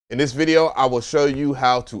In this video, I will show you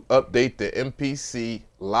how to update the MPC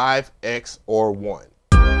Live X or One.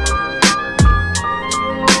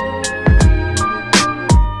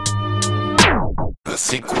 The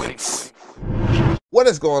sequence. What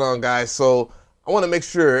is going on, guys? So I want to make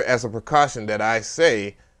sure as a precaution that I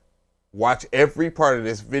say, watch every part of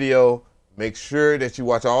this video. Make sure that you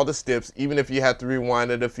watch all the steps, even if you have to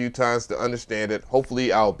rewind it a few times to understand it.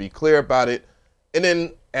 Hopefully I'll be clear about it. And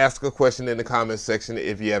then ask a question in the comment section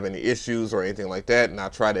if you have any issues or anything like that. And I'll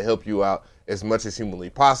try to help you out as much as humanly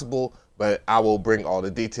possible, but I will bring all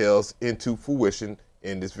the details into fruition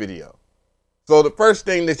in this video. So the first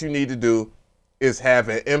thing that you need to do is have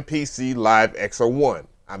an MPC Live X or One.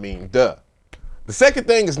 I mean, duh. The second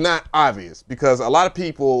thing is not obvious because a lot of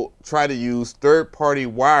people try to use third-party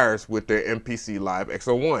wires with their MPC Live X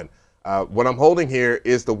or One. What I'm holding here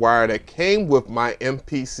is the wire that came with my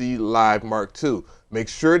MPC Live Mark II. Make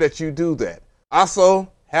sure that you do that. Also,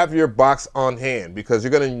 have your box on hand because you're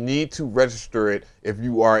going to need to register it if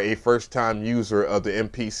you are a first-time user of the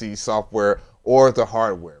MPC software or the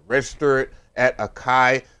hardware. Register it at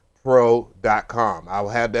akaipro.com. I will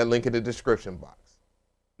have that link in the description box.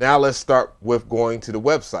 Now let's start with going to the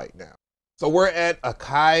website now. So we're at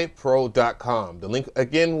akaipro.com. The link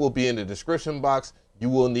again will be in the description box. You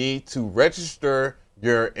will need to register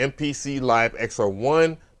your MPC Live X or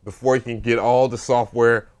One before you can get all the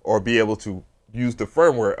software or be able to use the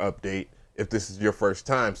firmware update if this is your first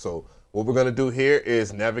time. So what we're going to do here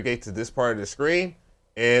is navigate to this part of the screen,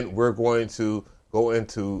 and we're going to go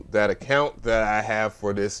into that account that I have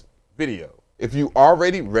for this video. If you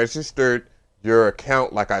already registered your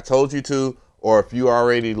account like I told you to, or if you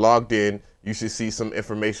already logged in, you should see some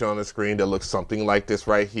information on the screen that looks something like this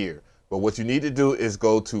right here. But what you need to do is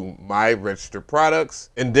go to My Registered Products,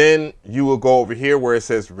 and then you will go over here where it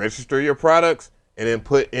says Register Your Products, and then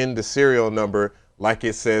put in the serial number like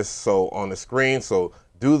it says so on the screen. So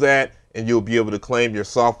do that, and you'll be able to claim your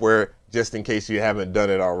software just in case you haven't done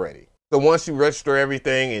it already. So once you register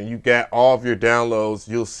everything and you got all of your downloads,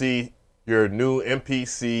 you'll see your new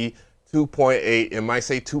MPC 2.8. It might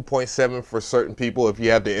say 2.7 for certain people. If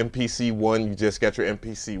you have the MPC ONE, you just got your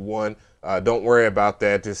MPC ONE. Don't worry about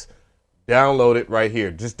that. Just download it right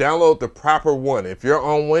here. Just download the proper one. If you're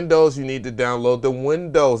on Windows, you need to download the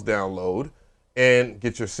Windows download and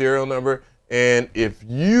get your serial number. And if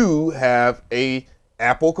you have a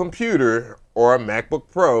Apple computer or a MacBook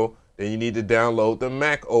Pro, then you need to download the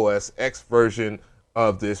Mac OS X version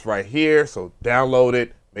of this right here. So download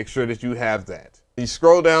it. Make sure that you have that. You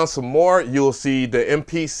scroll down some more, you'll see the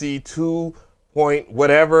MPC 2 point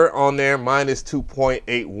whatever on there. Mine is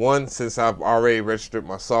 2.81 since I've already registered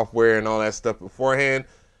my software and all that stuff beforehand.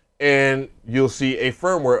 And you'll see a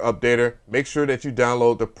firmware updater. Make sure that you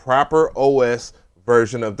download the proper OS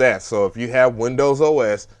version of that. So if you have Windows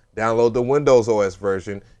OS, download the Windows OS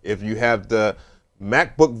version. If you have the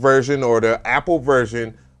MacBook version or the Apple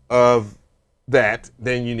version of that,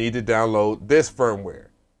 then you need to download this firmware.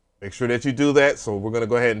 Make sure that you do that. So we're going to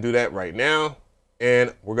go ahead and do that right now.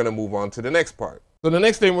 And we're going to move on to the next part. So the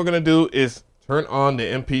next thing we're going to do is turn on the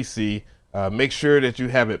MPC. Make sure that you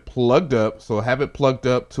have it plugged up. So have it plugged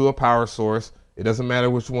up to a power source. It doesn't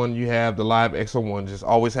matter which one you have, the Live X or One. Just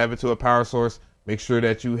always have it to a power source. Make sure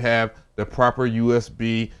that you have the proper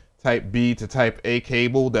USB Type B to Type A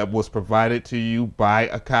cable that was provided to you by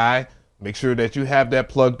Akai. Make sure that you have that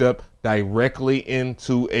plugged up directly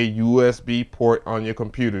into a USB port on your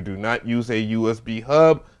computer. Do not use a USB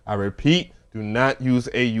hub. I repeat, do not use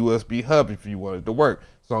a USB hub if you want it to work.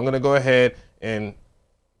 So I'm going to go ahead and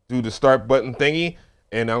do the start button thingy,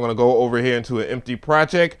 and I'm going to go over here into an empty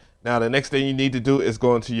project. Now the next thing you need to do is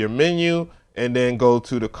go into your menu and then go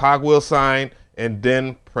to the cogwheel sign and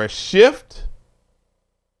then press shift.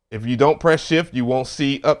 If you don't press shift, you won't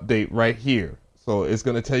see update right here. So it's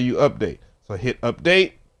going to tell you update. So hit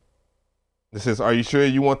update. This says, are you sure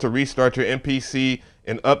you want to restart your MPC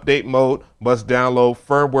in update mode? Must download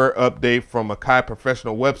firmware update from Akai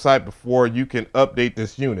professional website before you can update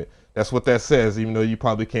this unit. That's what that says, even though you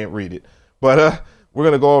probably can't read it. But we're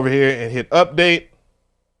going to go over here and hit update.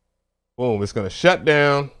 Boom, it's going to shut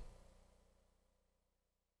down.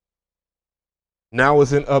 Now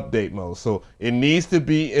it's in update mode. So it needs to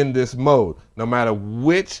be in this mode. No matter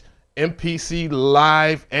which MPC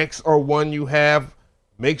Live X or One you have,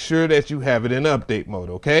 make sure that you have it in update mode,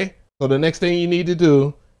 okay? So the next thing you need to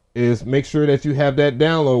do is make sure that you have that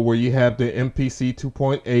download where you have the MPC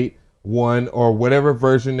 2.8, 1, or whatever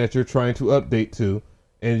version that you're trying to update to.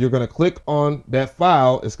 And you're going to click on that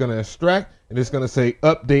file. It's going to extract, and it's going to say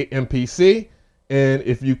Update MPC. And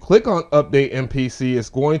if you click on Update MPC, it's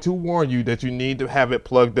going to warn you that you need to have it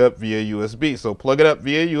plugged up via USB. So plug it up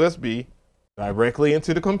via USB directly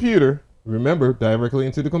into the computer. Remember, directly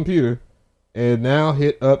into the computer. And now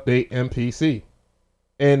hit Update MPC.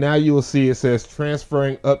 And now you will see it says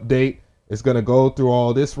transferring update. It's going to go through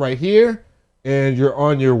all this right here. And you're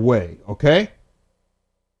on your way, okay?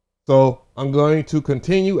 So I'm going to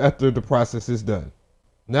continue after the process is done.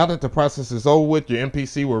 Now that the process is over with, your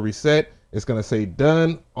MPC will reset. It's going to say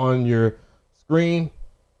done on your screen.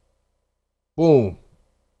 Boom.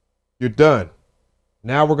 You're done.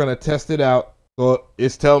 Now we're going to test it out. So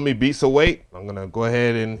it's telling me beats await. I'm going to go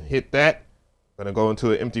ahead and hit that. I'm going to go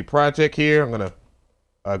into an empty project here. I'm going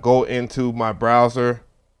to go into my browser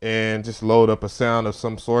and just load up a sound of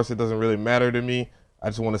some source. It doesn't really matter to me. I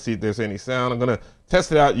just want to see if there's any sound. I'm going to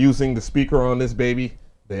test it out using the speaker on this baby,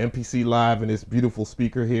 the MPC Live, and this beautiful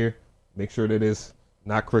speaker here. Make sure that it's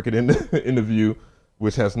not crooked in the view,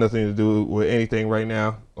 which has nothing to do with anything right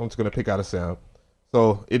now. I'm just going to pick out a sound.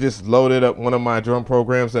 So it just loaded up one of my drum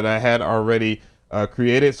programs that I had already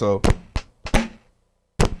created. So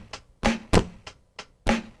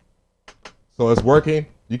it's working.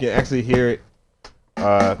 You can actually hear it.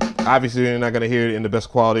 Obviously, you're not going to hear it in the best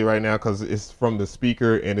quality right now because it's from the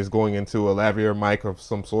speaker and it's going into a lavalier mic of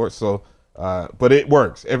some sort. So, but it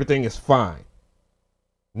works. Everything is fine.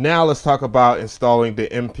 Now let's talk about installing the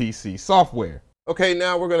MPC software. Okay,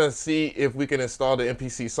 now we're going to see if we can install the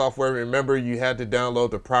MPC software. Remember, you had to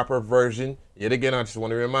download the proper version. Yet again, I just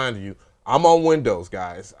want to remind you, I'm on Windows,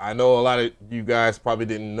 guys. I know a lot of you guys probably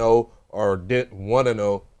didn't know or didn't want to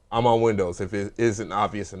know I'm on Windows if it isn't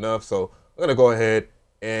obvious enough. So I'm going to go ahead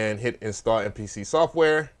and hit install MPC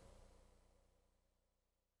software.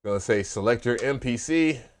 I'm going to say select your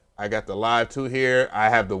MPC. I got the Live II here. I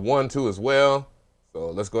have the ONE too as well. So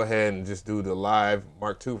let's go ahead and just do the Live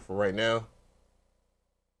Mark II for right now.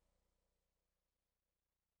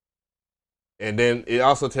 And then it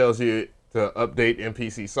also tells you to update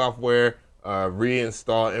MPC software,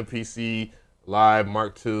 reinstall MPC Live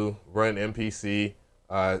Mark II, run MPC.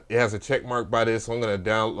 It has a check mark by this, so I'm going to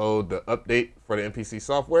download the update for the MPC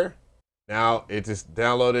software. Now it just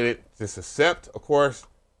downloaded it. Just accept, of course.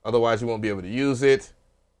 Otherwise, you won't be able to use it.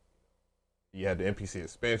 You have the MPC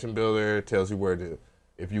expansion builder. It tells you where to,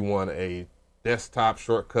 if you want a desktop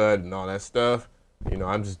shortcut and all that stuff. You know,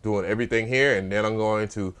 I'm just doing everything here, and then I'm going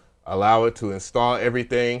to allow it to install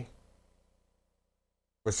everything.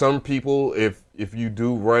 For some people, if you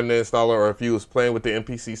do run the installer or if you was playing with the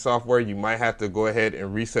MPC software, you might have to go ahead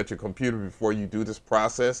and reset your computer before you do this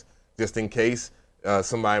process, just in case.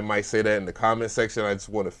 Somebody might say that in the comment section. I just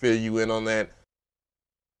want to fill you in on that.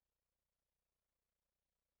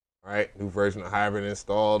 All right, new version of Hybrid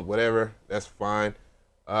installed, whatever, that's fine.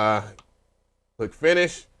 Click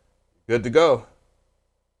finish, good to go.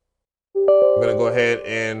 I'm gonna go ahead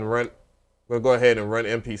and run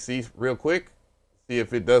MPC real quick. See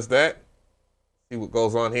if it does that. See what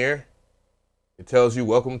goes on here. It tells you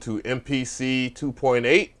welcome to MPC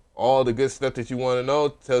 2.8. All the good stuff that you want to know.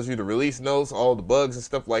 It tells you the release notes, all the bugs and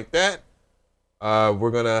stuff like that.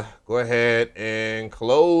 We're gonna go ahead and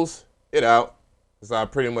close it out, because I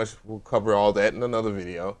pretty much will cover all that in another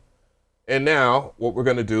video. And now what we're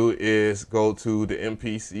gonna do is go to the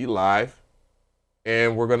MPC Live,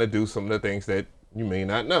 and we're gonna do some of the things that you may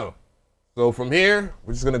not know. So from here,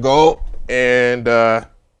 we're just gonna go and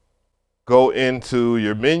go into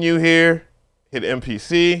your menu here, hit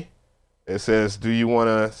MPC. It says, do you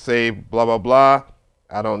wanna save blah, blah, blah?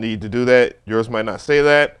 I don't need to do that. Yours might not say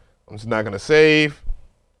that. I'm just not gonna save.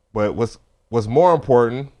 But what's more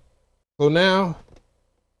important, so now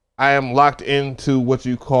I am locked into what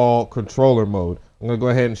you call controller mode. I'm gonna go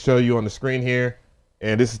ahead and show you on the screen here.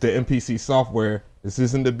 And this is the MPC software. This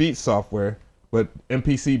isn't the Beats software, but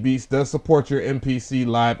MPC Beats does support your MPC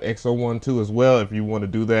Live X01 too as well if you want to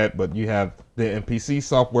do that. But you have the MPC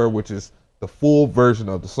software, which is the full version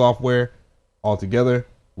of the software altogether.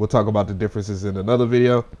 We'll talk about the differences in another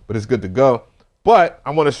video, but it's good to go. But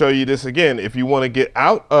I want to show you this again. If you want to get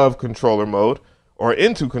out of controller mode or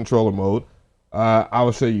into controller mode, I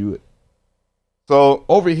will show you it. So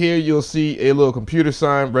over here, you'll see a little computer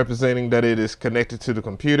sign representing that it is connected to the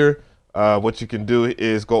computer. What you can do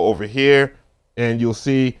is go over here, and you'll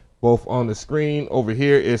see both on the screen over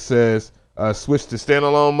here, it says switch to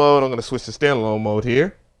standalone mode. I'm going to switch to standalone mode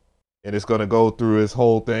here, and it's going to go through this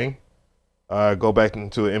whole thing. Go back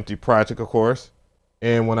into an empty project, of course.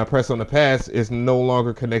 And when I press on the pass, it's no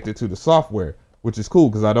longer connected to the software, which is cool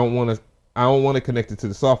because I don't want to connect it to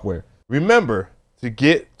the software. Remember, to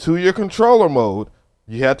get to your controller mode,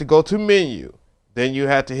 you have to go to menu. Then you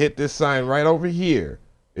have to hit this sign right over here.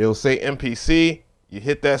 It'll say MPC. you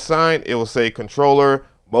hit that sign, it will say controller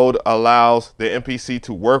mode allows the MPC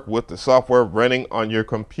to work with the software running on your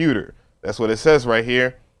computer. That's what it says right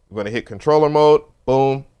here. We're going to hit controller mode,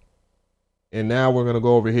 boom. And now we're going to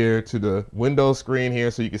go over here to the Windows screen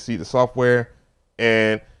here so you can see the software.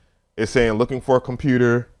 And it's saying looking for a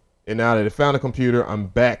computer. And now that it found a computer, I'm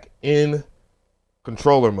back in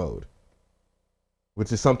controller mode,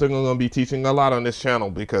 which is something I'm going to be teaching a lot on this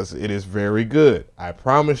channel because it is very good. I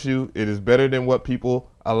promise you, it is better than what people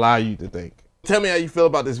allow you to think. Tell me how you feel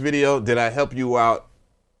about this video. Did I help you out?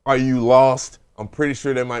 Are you lost? I'm pretty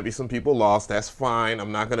sure there might be some people lost. That's fine.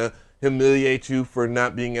 I'm not going to humiliate you for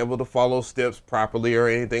not being able to follow steps properly or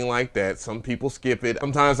anything like that. Some people skip it.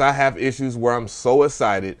 Sometimes I have issues where I'm so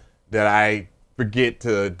excited that I forget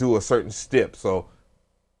to do a certain step. So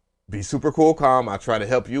be super cool, calm. I try to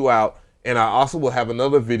help you out. And I also will have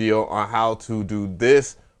another video on how to do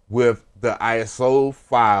this with the ISO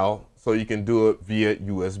file so you can do it via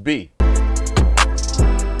USB.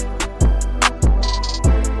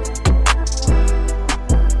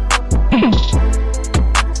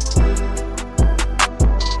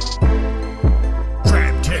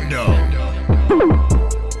 Nintendo.